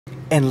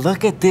And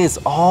look at this,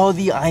 all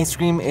the ice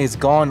cream is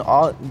gone.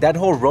 All that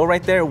whole row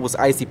right there was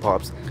Icy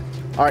Pops.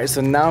 All right,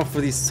 so now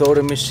for the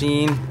soda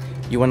machine.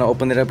 You want to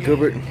open it up,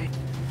 Gilbert?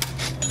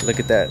 Look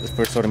at that, the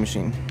first soda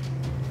machine.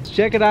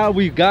 Check it out,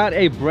 we got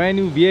a brand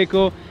new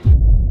vehicle.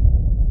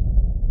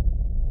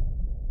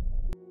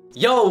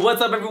 Yo,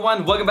 what's up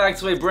everyone? Welcome back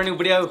to a brand new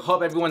video.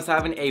 Hope everyone's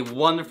having a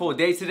wonderful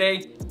day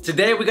today.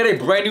 Today we got a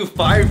brand new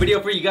fire video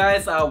for you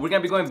guys. We're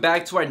gonna be going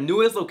back to our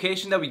newest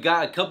location that we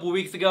got a couple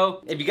weeks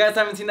ago. If you guys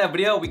haven't seen that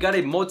video, we got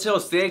a Motel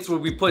 6 where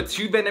we put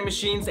 2 vending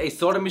machines, a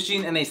soda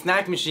machine, and a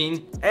snack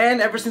machine. And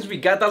ever since we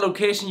got that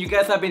location, you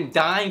guys have been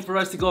dying for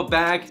us to go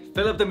back,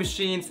 fill up the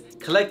machines,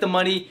 collect the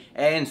money,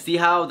 and see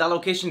how that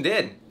location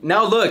did.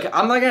 Now look,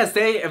 I'm not gonna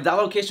say if that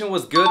location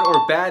was good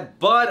or bad,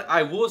 but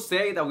I will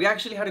say that we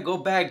actually had to go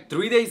back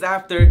 3 days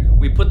after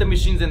we put the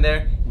machines in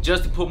there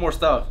just to put more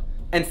stuff.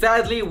 And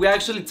sadly, we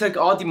actually took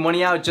all the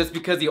money out just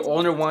because the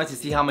owner wanted to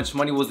see how much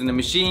money was in the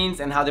machines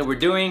and how they were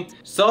doing.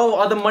 So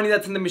all the money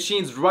that's in the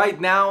machines right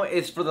now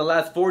is for the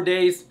last 4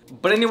 days.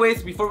 But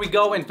anyways, before we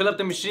go and fill up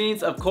the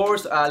machines, of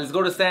course, let's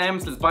go to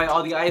Sam's, let's buy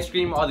all the ice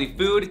cream, all the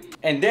food,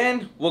 and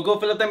then we'll go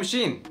fill up that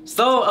machine.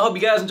 So I hope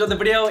you guys enjoyed the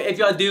video. If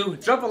y'all do,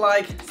 drop a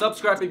like,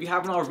 subscribe if you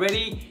haven't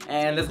already,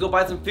 and let's go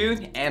buy some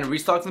food and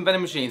restock some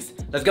vending machines.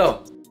 Let's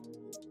go.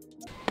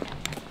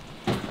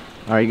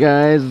 All right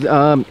guys,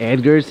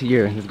 Edgar's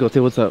here. Let's go say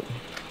what's up.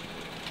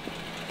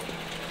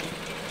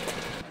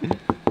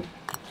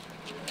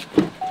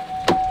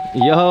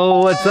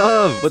 Yo, what's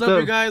up? What's up,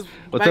 you guys?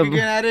 What's Back up?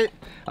 again at it.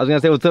 I was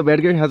gonna say what's up,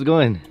 Edgar? How's it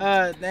going?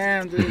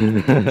 Damn,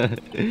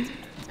 dude.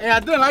 Hey, I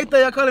didn't like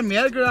that y'all calling me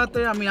Edgar out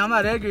there. I mean, I'm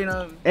not Edgar, you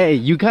know. Hey,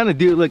 you kind of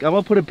do. Look, I'm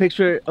gonna put a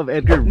picture of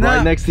Edgar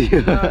right next to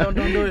you. No,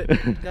 don't do it.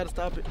 Gotta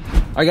stop it.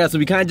 Alright guys, so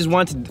we kind of just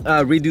wanted to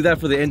redo that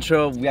for the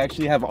intro. We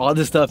actually have all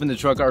the stuff in the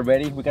truck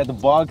already. We got the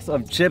box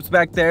of chips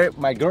back there.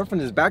 My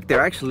girlfriend is back there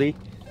actually.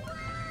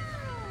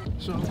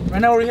 So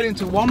right now we're heading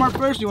to Walmart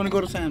first. You want to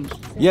go to Sam's?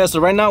 Yeah, so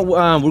right now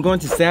we're going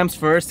to Sam's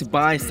first to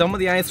buy some of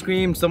the ice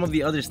cream, some of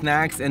the other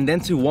snacks, and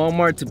then to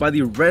Walmart to buy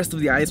the rest of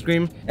the ice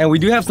cream. And we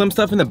do have some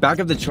stuff in the back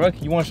of the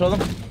truck. You want to show them?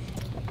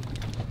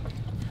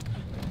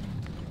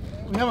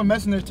 We have a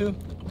mess in there too.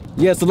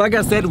 Yeah, so like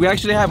I said, we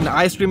actually have an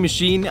ice cream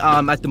machine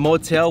at the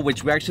motel,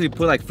 which we actually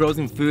put like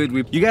frozen food.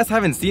 You guys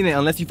haven't seen it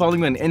unless you follow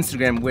me on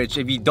Instagram, which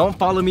if you don't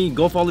follow me,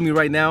 go follow me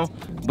right now.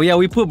 But yeah,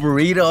 we put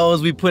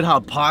burritos, we put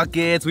Hot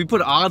Pockets, we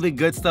put all the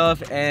good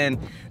stuff, and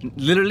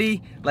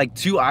literally like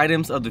 2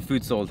 items of the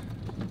food sold.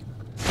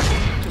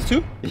 Just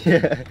 2?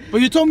 Yeah.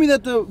 But you told me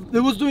that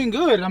it was doing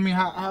good. I mean,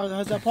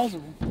 how's that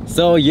possible?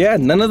 So yeah,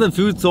 none of the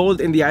food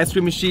sold in the ice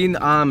cream machine.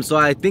 So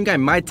I think I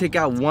might take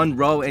out 1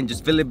 row and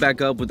just fill it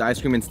back up with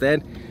ice cream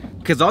instead,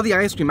 because all the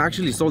ice cream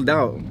actually sold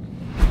out.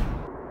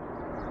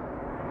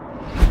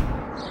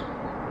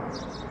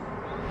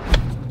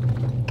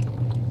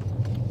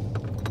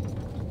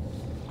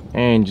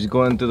 And just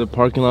going through the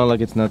parking lot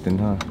like it's nothing,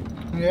 huh?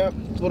 Yeah,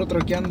 puro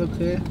troqueando,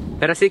 okay.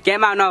 Pero si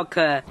quema o no,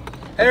 que.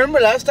 Hey, remember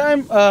last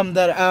time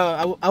that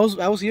I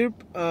was here?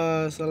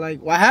 So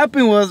like what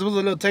happened was there was a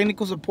little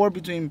technical support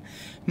between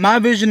my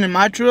vision and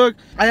my truck.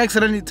 I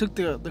accidentally took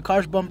the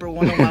car's bumper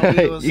one of my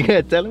wheels. You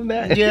gotta tell him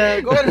that? Yeah,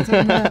 go ahead and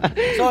tell him that.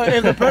 So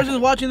if the person's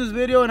watching this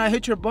video and I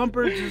hit your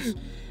bumper, just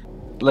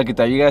look at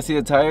that. You guys see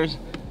the tires?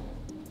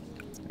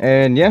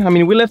 And yeah, I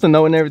mean we left a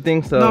note and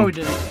everything, so no we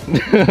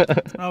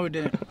didn't. No we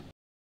didn't.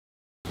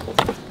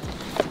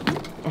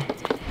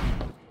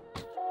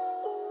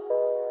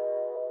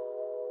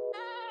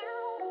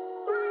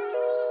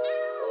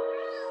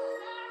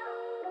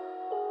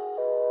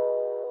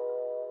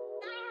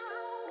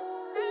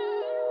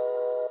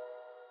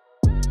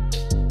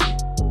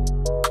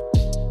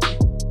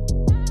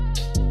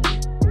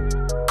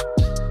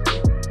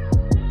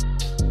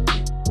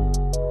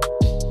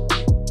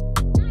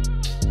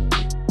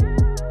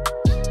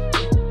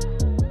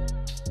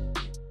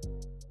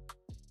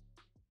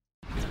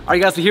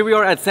 Alright guys, so here we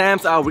are at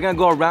Sam's. We're gonna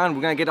go around,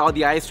 we're gonna get all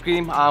the ice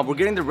cream. We're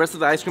getting the rest of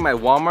the ice cream at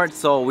Walmart,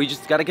 so we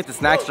just gotta get the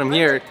snacks from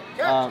here.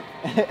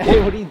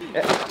 Hey, what do you...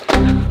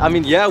 I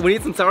mean, yeah, we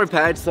need some Sour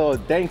Patch, so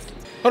thanks.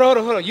 Hold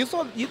on. You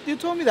told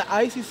me the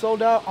icy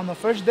sold out on the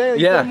first day?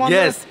 Yeah,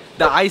 yes.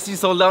 The icy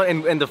sold out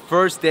in the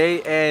first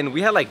day, and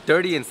we had like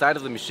 30 inside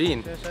of the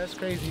machine. Yes, that's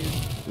crazy.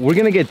 We're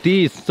gonna get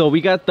these. So we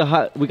got the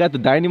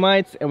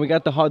Dynamites, and we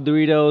got the hot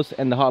Doritos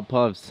and the hot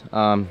Puffs.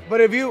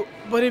 But if you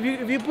put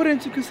it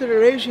into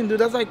consideration, dude,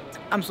 that's like,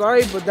 I'm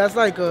sorry, but that's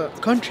like a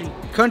country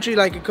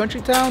like a country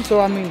town. So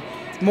I mean,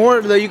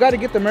 you got to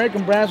get the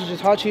American brands, which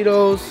is hot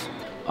Cheetos.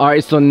 All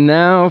right, so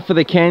now for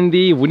the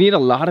candy, we need a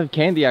lot of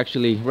candy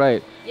actually,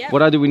 right? Yep.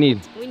 What all do we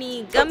need? We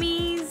need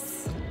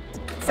gummies,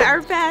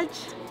 Sour Patch.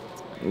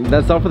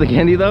 That's all for the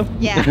candy though?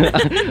 Yeah.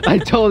 I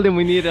told him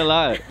we need a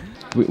lot.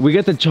 We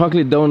got the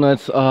chocolate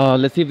donuts.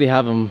 Let's see if they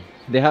have them.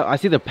 I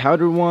see the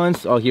powdered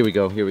ones. Oh, here we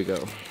go. Of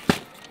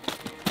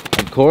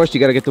course, you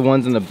gotta get the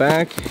ones in the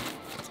back.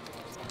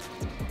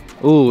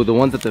 Ooh, the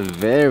ones at the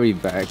very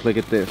back. Look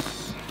at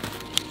this.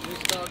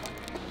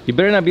 You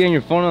better not be on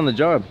your phone on the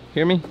job.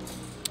 Hear me?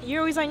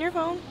 You're always on your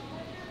phone.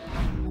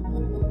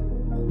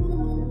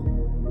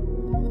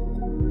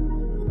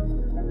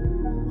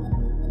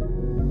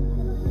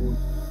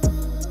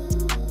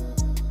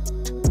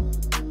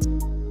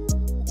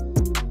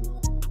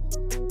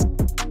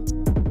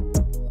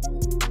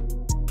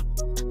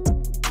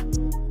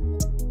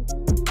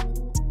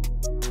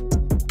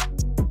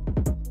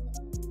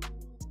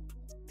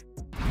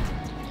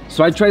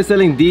 So I tried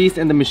selling these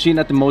in the machine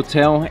at the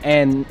motel,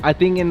 and I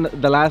think in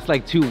the last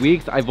like 2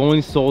 weeks I've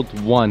only sold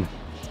one.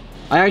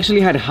 I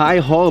actually had high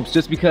hopes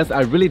just because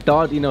I really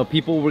thought, you know,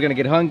 people were gonna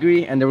get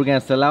hungry and they were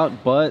gonna sell out,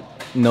 but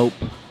nope.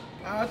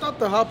 I thought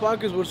the Hot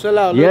Pockets would sell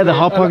out. Yeah, the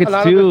Hot Pockets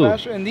too.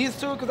 And these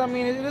two, because I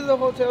mean, it is a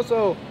hotel,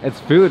 so. It's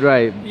food,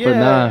 right? Yeah, but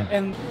nah.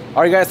 and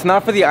Alright guys, so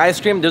now for the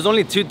ice cream, there's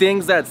only 2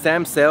 things that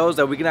Sam sells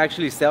that we can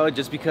actually sell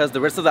just because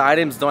the rest of the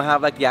items don't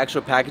have like the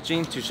actual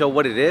packaging to show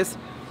what it is.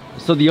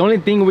 So the only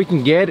thing we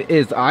can get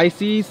is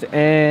ices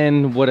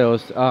and what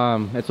else?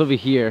 It's over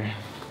here.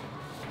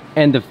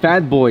 And the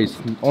Fat Boys,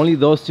 only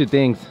those 2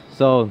 things.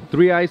 So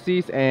 3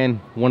 ices and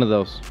 1 of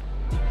those.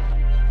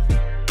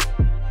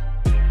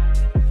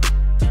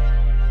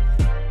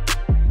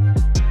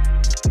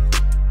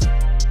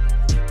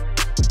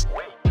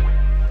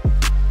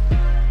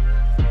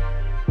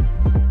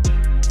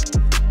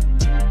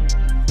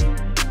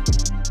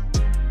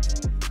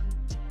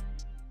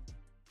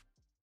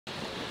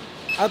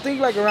 I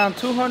think like around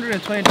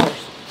 $220.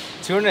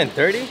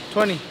 230?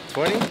 20.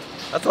 20?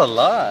 That's a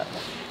lot.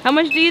 How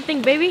much do you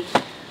think, baby?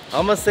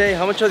 I'm gonna say,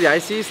 how much are the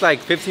ices? Like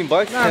 15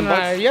 bucks? 10 Nah,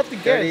 bucks? you have to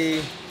guess.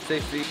 30,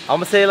 60. I'm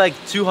gonna say like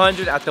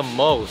 200 at the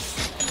most.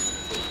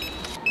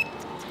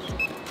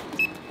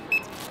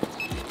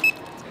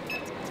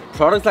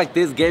 Products like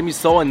this get me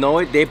so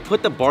annoyed. They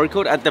put the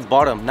barcode at the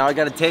bottom. Now I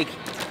gotta take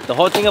the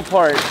whole thing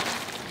apart,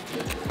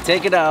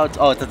 take it out.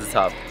 Oh, it's at the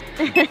top.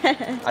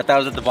 I thought it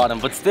was at the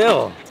bottom, but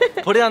still,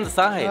 put it on the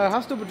side.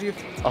 How stupid are you?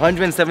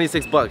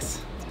 176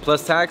 bucks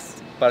plus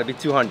tax, about to be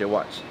 200.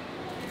 Watch.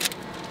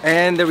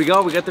 And there we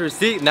go. We got the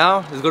receipt.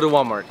 Now let's go to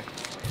Walmart.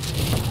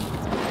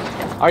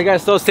 All right,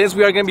 guys. So since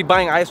we are gonna be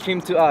buying ice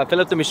cream to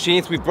fill up the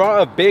machines, we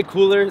brought a big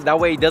cooler. That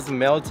way it doesn't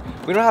melt.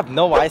 We don't have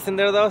no ice in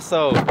there though,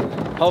 so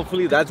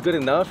hopefully that's good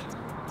enough.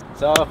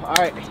 So all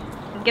right.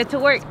 Get to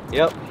work.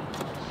 Yep.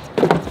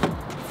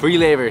 Free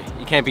labor.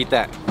 You can't beat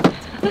that.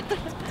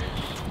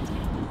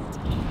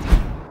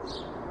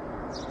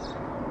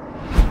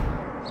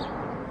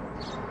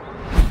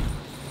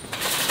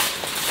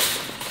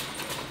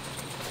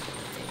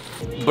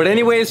 But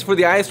anyways, for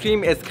the ice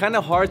cream, it's kind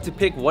of hard to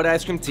pick what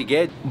ice cream to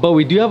get. But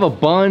we do have a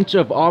bunch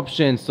of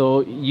options,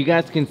 so you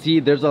guys can see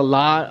there's a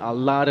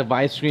lot of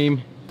ice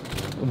cream.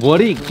 What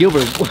are you,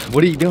 Gilbert?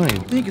 What are you doing? I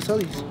think you can sell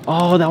these.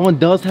 Oh, that one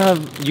does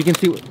have. You can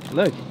see.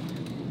 Look,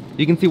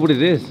 you can see what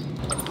it is.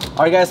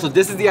 All right, guys. So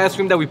this is the ice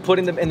cream that we put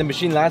in the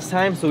machine last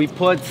time. So we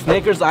put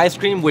Snickers ice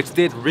cream, which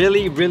did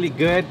really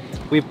good.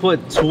 We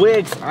put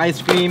Twix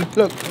ice cream.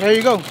 Look, there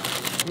you go.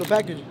 The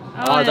package.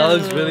 Oh, that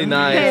looks really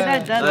nice.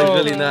 Okay, that looks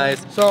really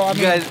nice. So I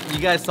mean, you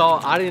guys saw.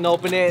 I didn't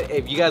open it.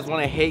 If you guys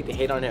want to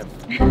hate on him.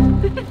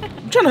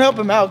 I'm trying to help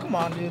him out. Come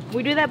on, dude.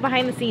 We do that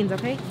behind the scenes,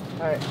 okay?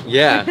 All right.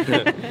 Yeah.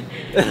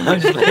 I'm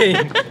just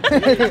playing.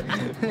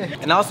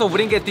 And also, we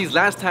didn't get these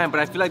last time, but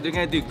I feel like they're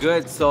gonna do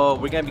good. So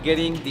we're gonna be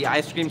getting the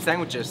ice cream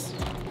sandwiches.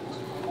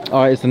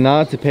 All right. So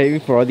now to pay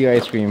for all the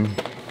ice cream.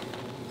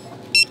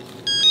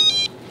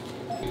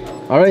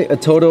 All right, a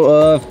total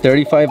of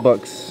 35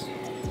 bucks.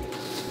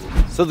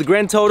 So the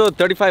grand total,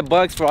 35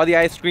 bucks for all the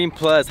ice cream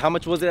plus, how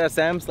much was it at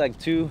Sam's? Like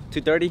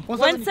 230?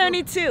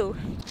 172.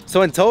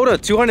 So in total,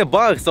 200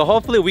 bucks. So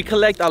hopefully we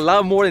collect a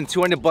lot more than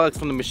 200 bucks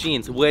from the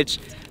machines, which,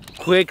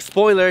 quick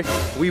spoiler,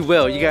 we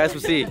will. You guys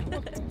will see.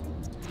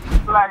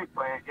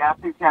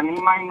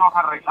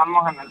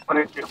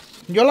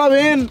 Yo la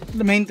ven,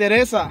 me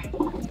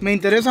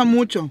interesa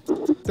mucho.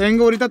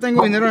 Ahorita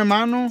tengo dinero en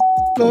mano.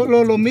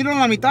 Lo miro en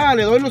la mitad,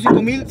 le doy los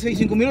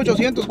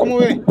 5,800, ¿cómo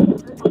ve?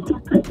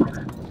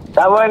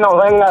 Está bueno,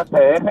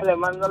 véngase, le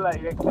mando la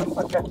dirección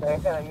para que se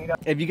deje de mirar.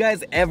 If you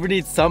guys ever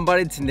need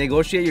somebody to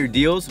negotiate your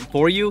deals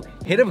for you,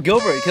 hit up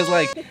Gilbert, because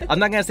like, I'm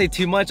not gonna say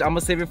too much, I'm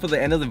gonna save it for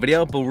the end of the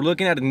video, but we're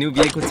looking at a new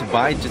vehicle to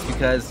buy just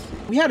because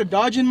we had a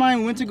Dodge in mind.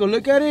 We went to go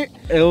look at it.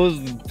 It was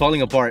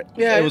falling apart.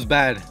 Yeah, it was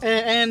bad.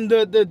 And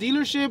the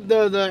dealership,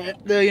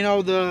 the you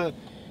know, the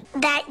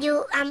that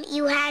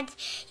you had.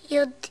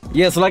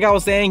 Yeah, so like I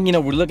was saying, you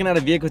know, we're looking at a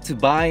vehicle to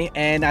buy,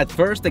 and at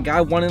first the guy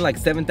wanted like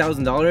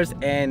 $7,000,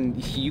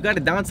 and you got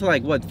it down to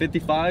like what,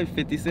 55,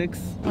 56?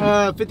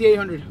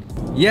 5,800.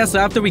 Yeah, so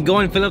after we go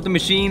and fill up the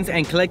machines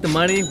and collect the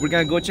money, we're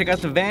gonna go check out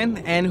the van,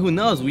 and who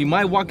knows, we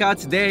might walk out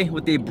today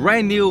with a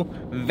brand new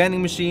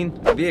vending machine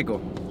vehicle.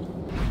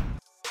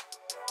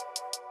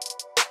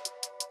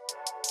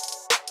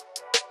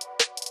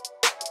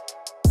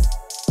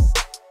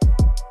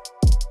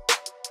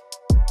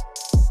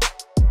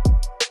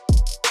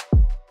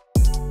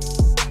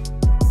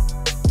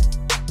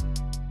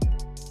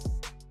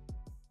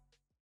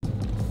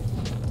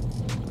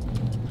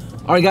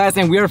 Alright guys,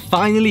 and we are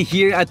finally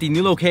here at the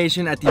new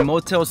location at the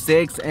Motel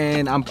 6,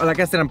 and like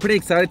I said, I'm pretty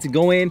excited to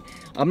go in.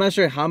 I'm not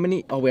sure how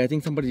many. Oh wait, I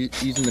think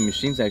somebody's using the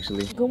machines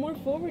actually. Go more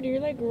forward,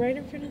 you're like right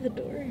in front of the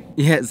door.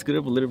 Yeah, scoot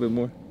up a little bit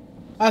more.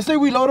 I say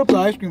we load up the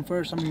ice cream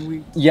first. I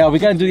mean, yeah, we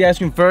gotta do the ice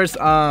cream first.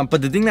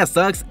 But the thing that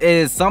sucks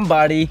is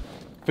somebody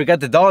forgot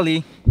the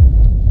dolly.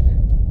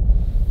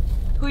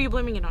 Who are you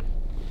blaming it on?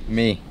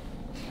 Me.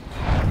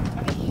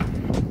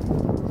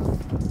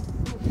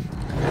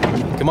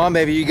 Come on,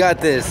 baby, you got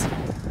this.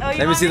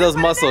 Let me see those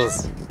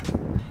muscles.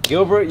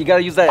 Gilbert, you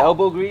gotta use that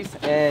elbow grease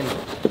and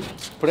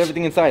put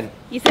everything inside.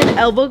 You said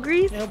elbow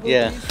grease? Elbow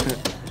Yeah. grease.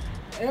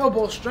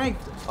 Elbow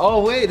strength.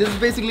 Oh wait, this is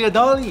basically a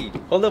dolly.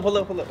 Hold up.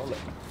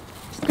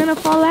 It's gonna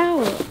fall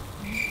out.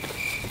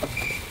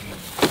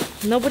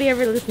 Nobody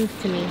ever listens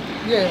to me.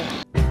 Yeah.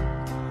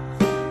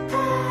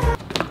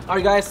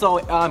 Alright guys, so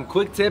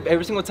quick tip,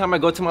 every single time I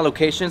go to my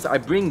locations, I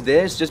bring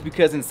this just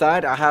because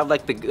inside I have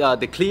like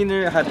the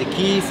cleaner, I have the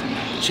keys,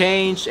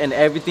 change, and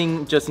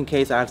everything just in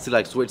case I have to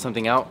like switch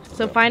something out.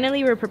 So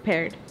finally we're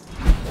prepared.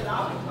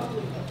 How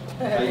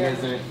you guys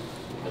doing?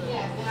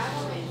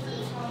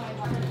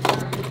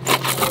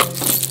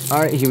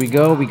 Alright, here we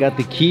go. We got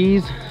the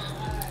keys.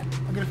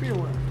 I get a free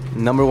one.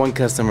 Number one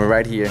customer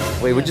right here.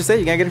 Wait, what'd you say?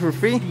 You can't get it for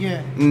free?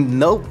 Yeah.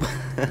 Nope.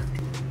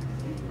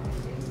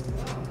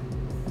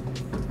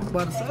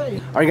 About to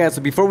say. Alright guys,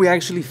 so before we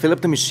actually fill up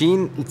the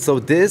machine, so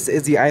this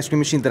is the ice cream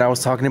machine that I was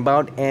talking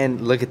about,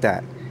 and look at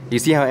that. You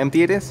see how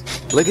empty it is?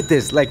 Look at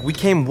this, like we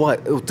came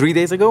what, 3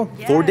 days ago?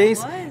 Yeah, 4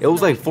 days? it It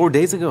was like 4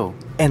 days ago.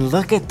 And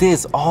look at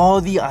this,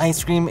 all the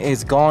ice cream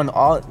is gone.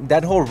 All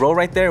that whole row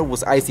right there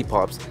was icy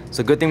pops.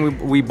 So good thing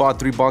we bought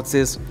 3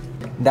 boxes.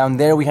 Down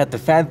there we had the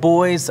Fat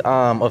Boys,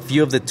 a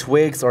few of the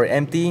Twigs are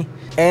empty.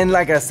 And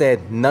like I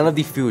said, none of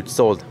the food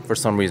sold for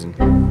some reason.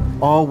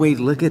 Oh wait,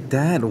 look at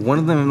that. One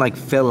of them like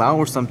fell out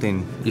or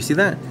something. You see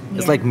that?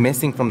 It's like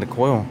missing from the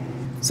coil.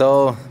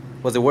 So,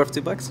 was it worth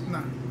 $2?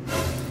 Nah.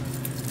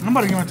 I'm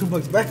about to get my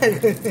 $2 back.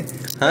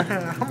 Huh?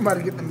 I'm about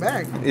to get them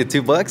back.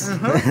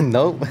 $2?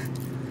 Nope.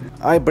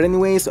 Alright, but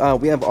anyways,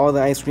 we have all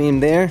the ice cream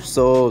there.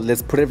 So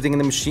let's put everything in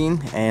the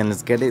machine and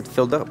let's get it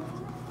filled up.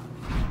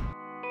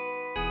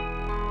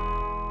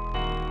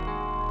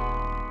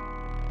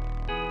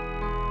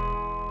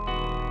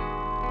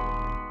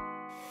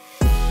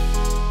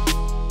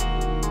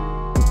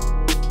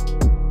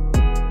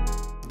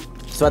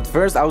 So at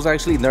first I was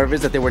actually nervous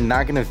that they were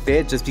not gonna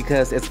fit just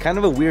because it's kind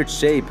of a weird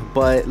shape,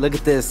 but look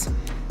at this.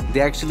 They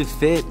actually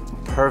fit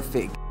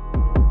perfect.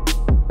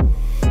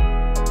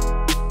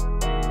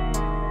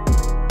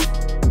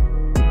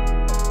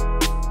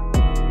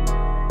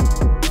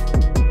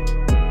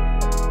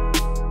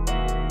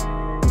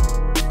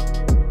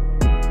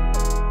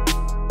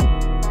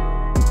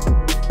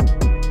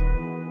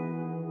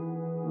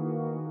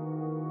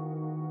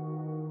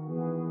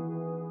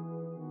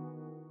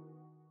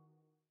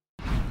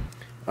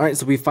 Alright,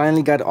 so we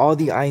finally got all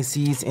the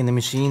ices in the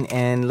machine,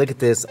 and look at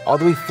this, all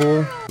the way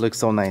full. Looks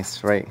so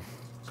nice, right?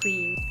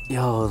 Clean.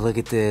 Yo, look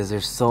at this,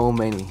 there's so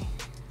many.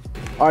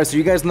 Alright, so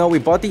you guys know we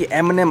bought the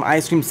M&M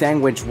ice cream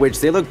sandwich, which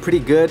they look pretty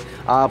good,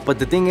 but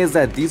the thing is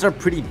that these are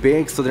pretty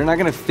big, so they're not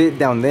gonna fit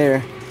down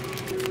there.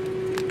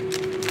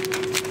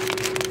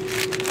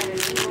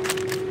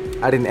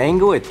 At an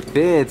angle, it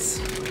fits.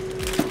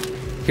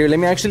 Here, let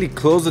me actually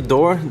close the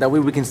door, that way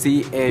we can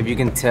see if you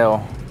can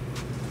tell.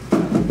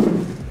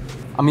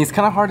 I mean, it's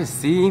kind of hard to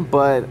see,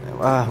 but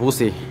we'll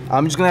see.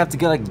 I'm just gonna have to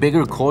get like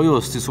bigger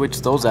coils to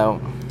switch those out.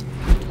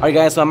 Alright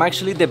guys, so I'm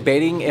actually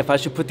debating if I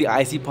should put the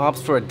icy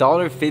pops for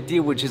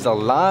 $1.50, which is a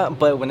lot,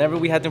 but whenever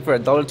we had them for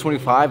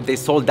 $1.25, they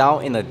sold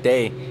out in a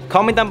day.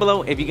 Comment down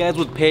below if you guys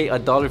would pay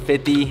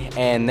 $1.50,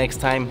 and next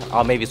time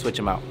I'll maybe switch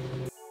them out.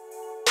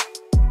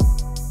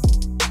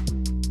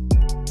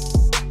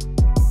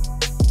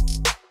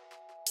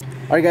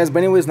 Alright guys, but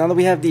anyways, now that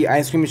we have the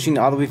ice cream machine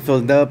all the way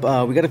filled up,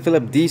 we gotta fill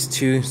up these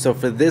two. So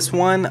for this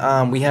one,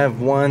 we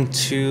have 1,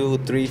 2,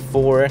 3,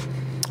 4,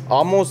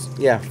 almost,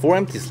 yeah, 4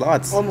 empty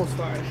slots. Almost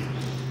 5.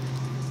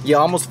 Yeah,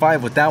 almost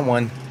 5 with that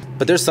one.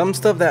 But there's some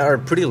stuff that are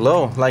pretty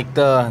low, like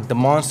the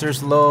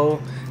Monster's low.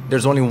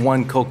 There's only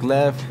 1 Coke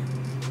left.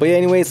 But yeah,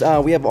 anyways,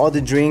 we have all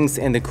the drinks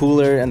and the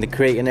cooler and the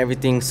crate and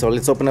everything. So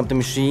let's open up the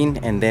machine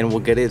and then we'll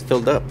get it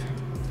filled up.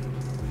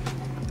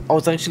 Oh,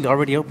 it's actually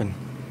already open.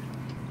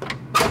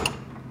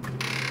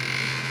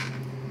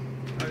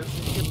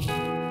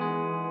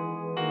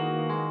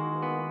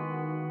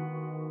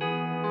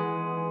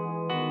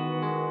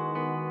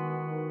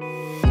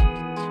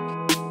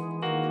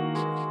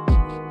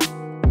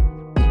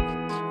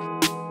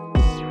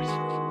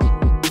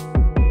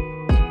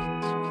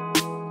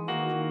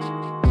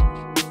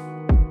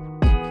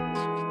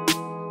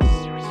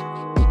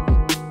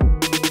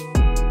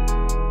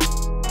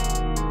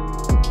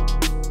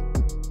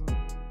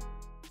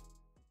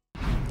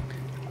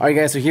 Alright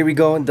guys, so here we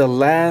go, the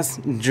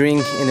last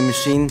drink in the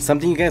machine.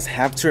 Something you guys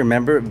have to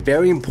remember,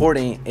 very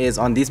important, is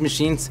on these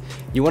machines,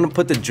 you want to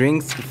put the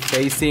drinks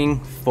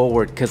facing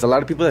forward, because a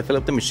lot of people that fill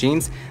up the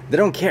machines, they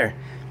don't care.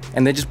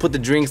 And they just put the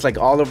drinks like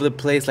all over the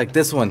place, like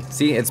this one.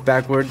 See, it's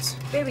backwards.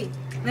 Baby,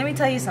 let me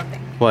tell you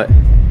something. What?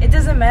 It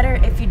doesn't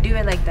matter if you do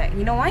it like that.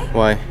 You know why?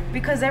 Why?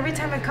 Because every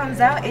time it comes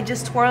out, it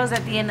just twirls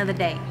at the end of the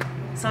day.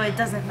 So it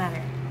doesn't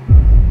matter.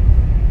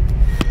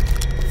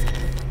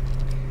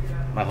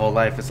 My whole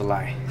life is a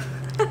lie.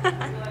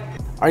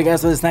 Alright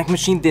guys, so the snack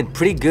machine did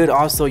pretty good.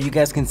 Also, you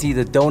guys can see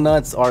the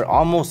donuts are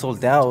almost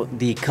sold out.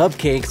 The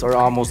cupcakes are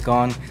almost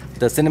gone.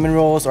 The cinnamon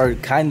rolls are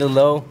kind of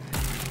low.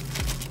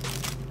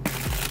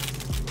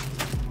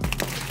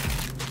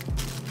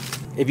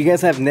 If you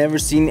guys have never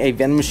seen a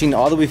vending machine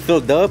all the way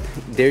filled up,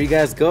 there you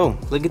guys go.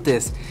 Look at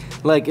this.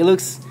 Like,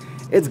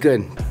 it's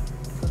good.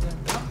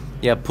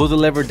 Yeah, pull the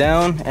lever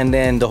down and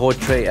then the whole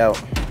tray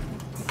out.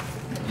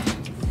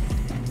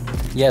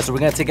 Yeah, so we're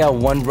gonna take out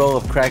one row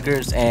of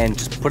crackers and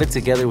just put it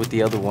together with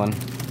the other one.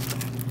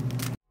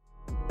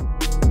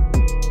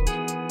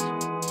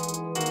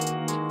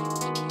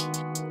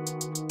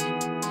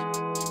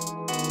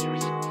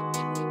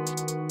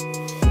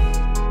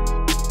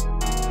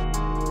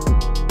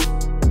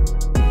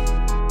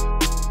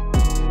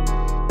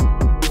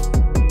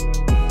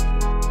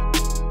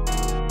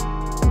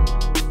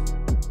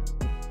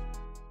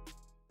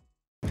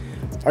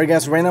 Alright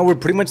guys, right now we're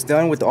pretty much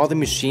done with all the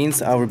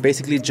machines. We're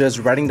basically just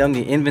writing down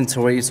the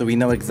inventory so we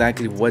know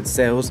exactly what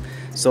sells.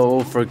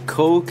 So for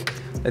Coke,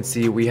 let's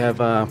see, we have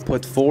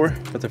put 4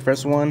 for the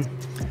first one.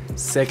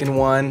 Second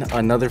one,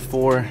 another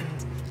 4.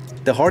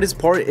 The hardest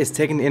part is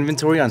taking the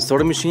inventory on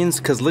soda machines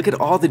because look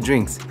at all the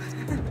drinks.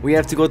 We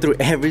have to go through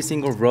every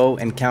single row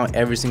and count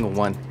every single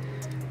one.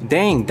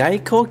 Dang,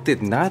 Diet Coke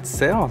did not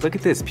sell. Look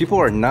at this, people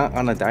are not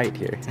on a diet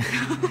here.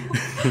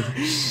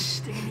 Shh,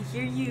 they're gonna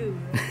hear you.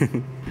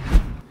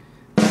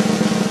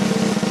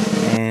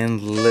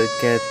 And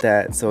look at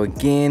that. So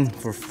again,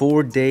 for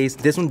 4 days,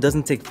 this one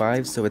doesn't take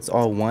 5, so it's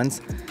all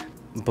ones.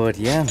 But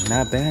yeah,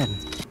 not bad.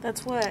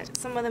 That's what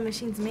some of the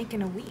machines make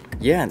in a week.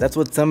 Yeah, that's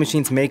what some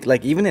machines make,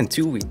 like even in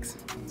 2 weeks.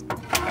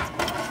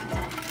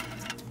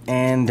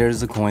 And there's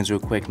the coins real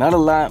quick. Not a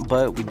lot,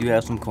 but we do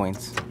have some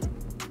coins.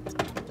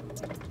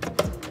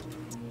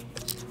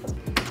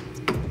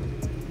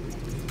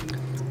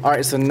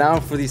 Alright, so now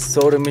for the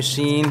soda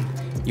machine.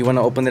 You want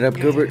to open it up,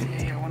 Gilbert?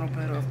 Yeah, I want to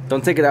open it up.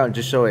 Don't take it out,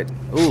 just show it.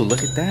 Ooh,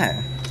 look at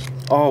that.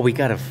 Oh, we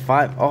got a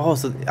 5. Oh,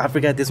 so I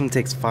forgot this one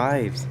takes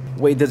 5s.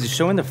 Wait, does it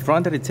show in the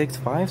front that it takes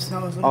 5s?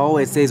 No, it's oh,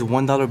 it says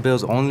 $1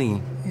 bills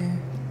only. Yeah.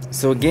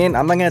 So again,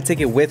 I'm not gonna take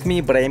it with me,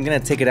 but I am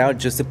gonna take it out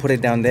just to put it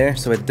down there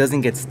so it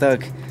doesn't get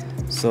stuck.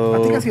 So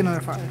I think I see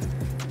another 5.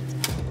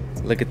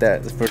 look at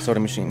that, the first soda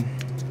machine.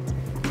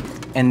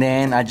 And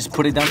then I just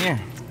put it down here.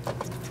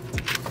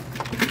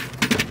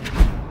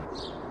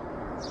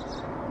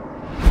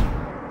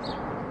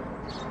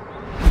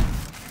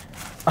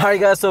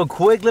 Alright guys, so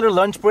quick little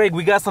lunch break.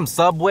 We got some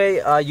Subway.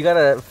 You got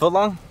a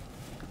footlong?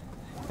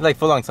 You like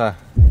footlongs, huh?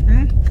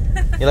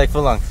 Hmm? You like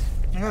footlongs?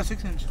 I got a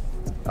 6-inch.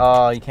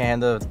 Oh, you can't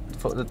handle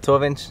the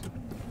 12-inch?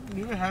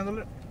 You can handle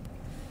it.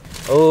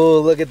 Oh,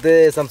 look at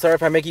this. I'm sorry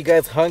if I make you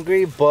guys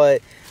hungry,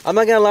 but I'm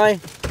not gonna lie,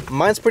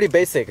 mine's pretty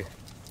basic.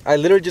 I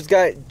literally just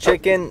got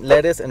chicken,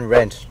 lettuce, and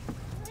ranch.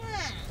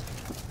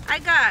 I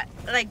got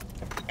like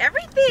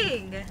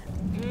everything.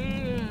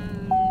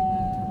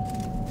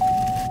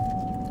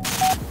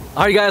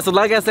 Alright guys, so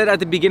like I said at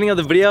the beginning of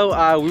the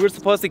video, we were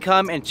supposed to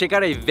come and check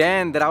out a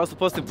van that I was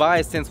supposed to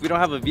buy since we don't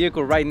have a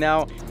vehicle right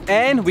now.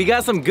 And we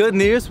got some good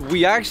news.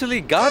 We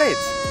actually got it.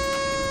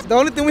 The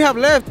only thing we have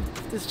left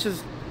is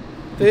just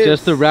this.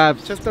 Just the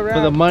wraps Just the wrap.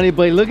 for the money.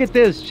 But look at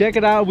this, check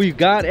it out. We've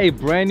got a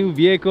brand new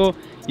vehicle.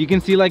 You can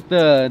see like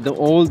the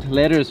old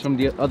letters from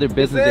the other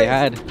business they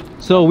had.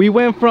 So we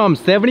went from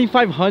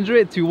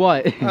 7,500 to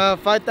what?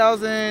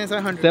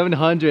 5,700.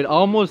 700,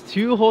 almost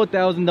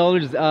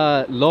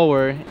 $2,000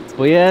 lower.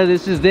 But yeah,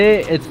 this is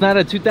it. It's not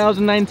a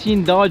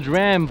 2019 Dodge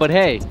Ram, but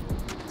hey,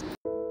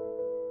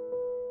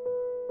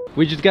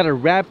 we just gotta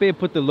wrap it,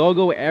 put the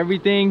logo,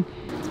 everything.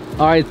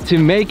 All right, to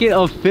make it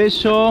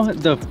official,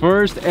 the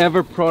first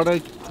ever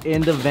product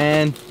in the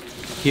van.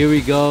 Here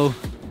we go.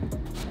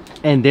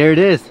 And there it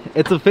is,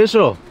 it's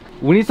official.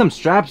 We need some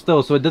straps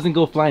though, so it doesn't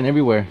go flying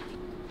everywhere.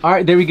 All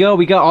right, there we go.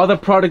 We got all the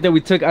product that we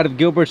took out of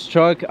Gilbert's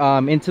truck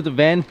into the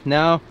van.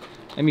 Now,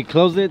 let me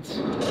close it.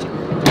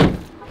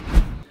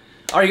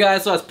 All right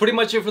guys, so that's pretty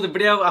much it for the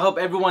video. I hope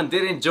everyone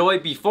did enjoy.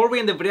 Before we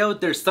end the video,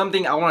 there's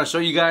something I want to show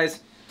you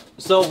guys.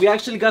 So we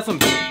actually got some,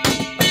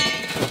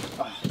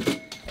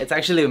 it's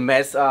actually a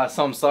mess,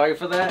 so I'm sorry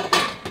for that.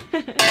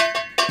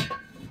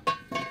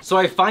 So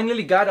I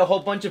finally got a whole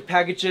bunch of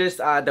packages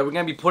that we're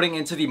gonna be putting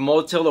into the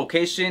motel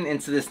location,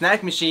 into the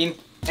snack machine.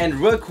 And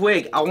real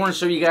quick, I want to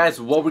show you guys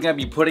what we're gonna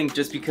be putting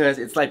just because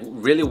it's like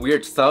really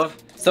weird stuff.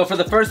 So for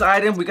the first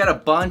item, we got a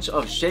bunch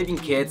of shaving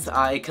kits.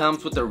 It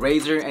comes with a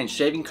razor and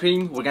shaving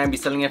cream. We're gonna be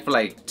selling it for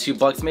like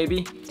 $2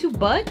 maybe.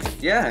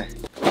 $2? Yeah.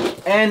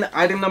 And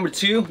item number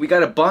 2, we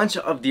got a bunch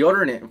of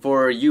deodorant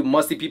for you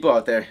musty people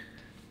out there.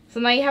 So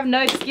now you have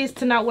no excuse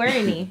to not wear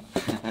any.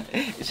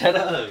 Shut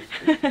up.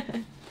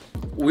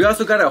 We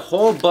also got a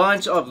whole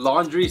bunch of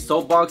laundry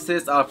soap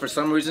boxes. For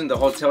some reason, the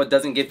hotel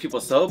doesn't give people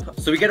soap.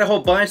 So we got a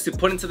whole bunch to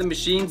put into the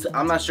machines.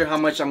 I'm not sure how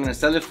much I'm gonna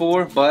sell it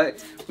for,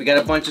 but we got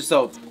a bunch of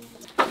soap.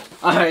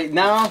 All right,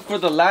 now for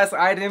the last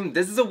item.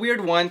 This is a weird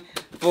one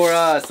for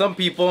some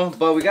people,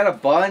 but we got a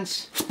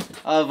bunch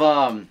of,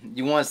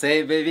 you wanna say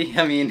it, baby?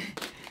 I mean.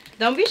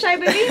 Don't be shy,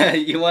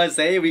 baby. You wanna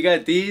say it? We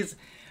got these.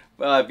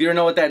 If you don't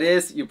know what that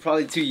is, you're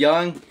probably too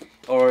young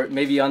or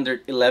maybe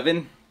under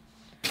 11.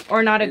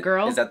 Or not a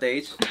girl. Is that the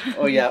age?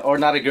 Oh yeah, or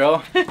not a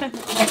girl.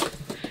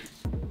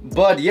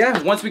 But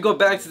yeah, once we go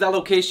back to that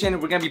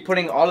location, we're gonna be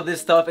putting all of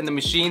this stuff in the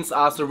machines.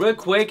 So real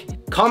quick,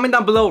 Comment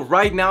down below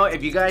right now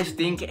if you guys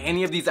think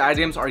any of these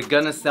items are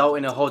gonna sell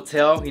in a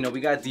hotel. You know, we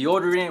got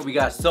deodorant, we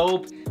got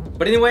soap.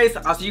 But anyways,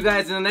 I'll see you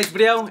guys in the next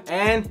video,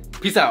 and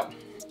peace out.